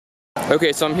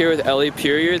Okay, so I'm here with Elinor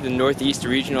Purrier, the Northeast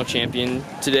Regional Champion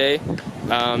today.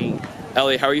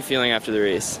 Ellie, how are you feeling after the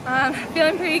race?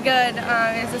 Feeling pretty good.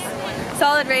 It was a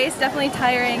solid race, definitely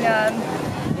tiring.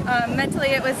 Mentally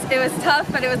it was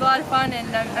tough, but it was a lot of fun,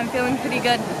 and I'm feeling pretty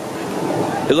good.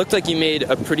 It looked like you made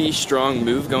a pretty strong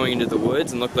move going into the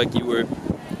woods and looked like you were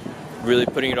really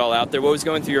putting it all out there. What was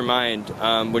going through your mind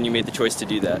when you made the choice to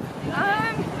do that?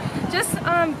 Just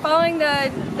following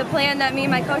the plan that me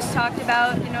and my coach talked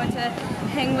about, you know, to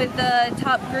hang with the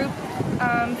top group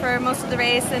for most of the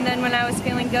race, and then when I was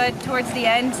feeling good towards the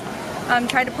end,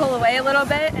 tried to pull away a little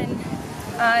bit, and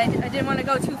I didn't want to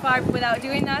go too far without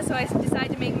doing that, so I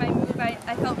decided to make my move.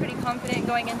 I felt pretty confident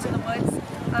going into the woods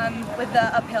with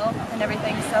the uphill and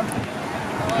everything. So.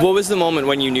 What was the moment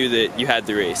when you knew that you had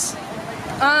the race?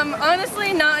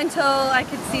 Honestly, not until I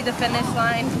could see the finish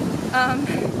line.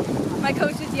 My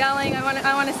coach was yelling,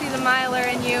 I want to see the miler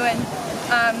in you, and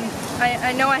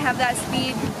I know I have that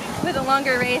speed. With a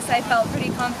longer race, I felt pretty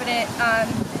confident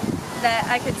that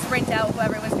I could sprint out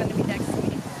whoever was going to be next to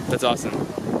me. That's awesome.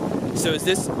 So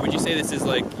would you say this is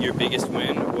like your biggest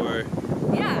win, or?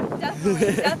 Yeah,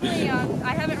 definitely.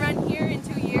 I haven't run here in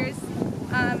 2 years.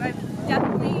 I've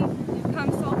definitely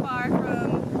come so far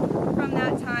from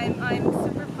that time. I'm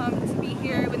super pumped to be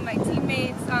here with my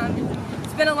teammates.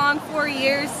 It's been a long 4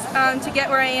 years to get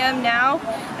where I am now,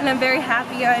 and I'm very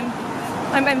happy.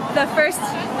 I'm the first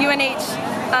UNH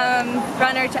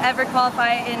runner to ever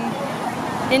qualify in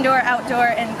indoor, outdoor,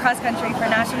 and cross country for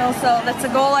nationals. So that's a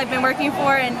goal I've been working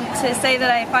for, and to say that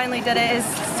I finally did it is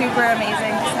super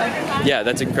amazing. So. Yeah,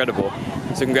 that's incredible.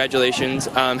 So congratulations.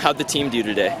 How'd the team do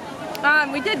today?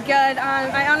 We did good.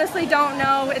 I honestly don't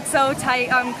know. It's so tight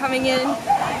coming in.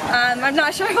 I'm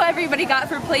not sure what everybody got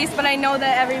for place, but I know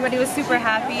that everybody was super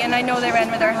happy, and I know they ran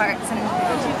with their hearts. And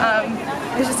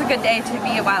it was just a good day to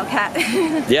be a Wildcat.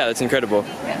 Yeah, that's incredible.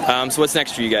 So what's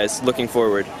next for you guys, looking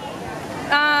forward?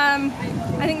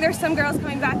 I think there's some girls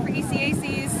coming back for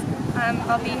ECACs.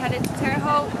 I'll be headed to Terre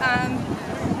Haute,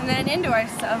 and then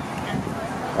indoors. So.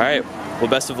 All right. Well,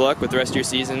 best of luck with the rest of your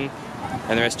season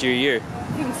and the rest of your year.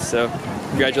 Thanks. So,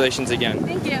 congratulations again.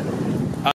 Thank you.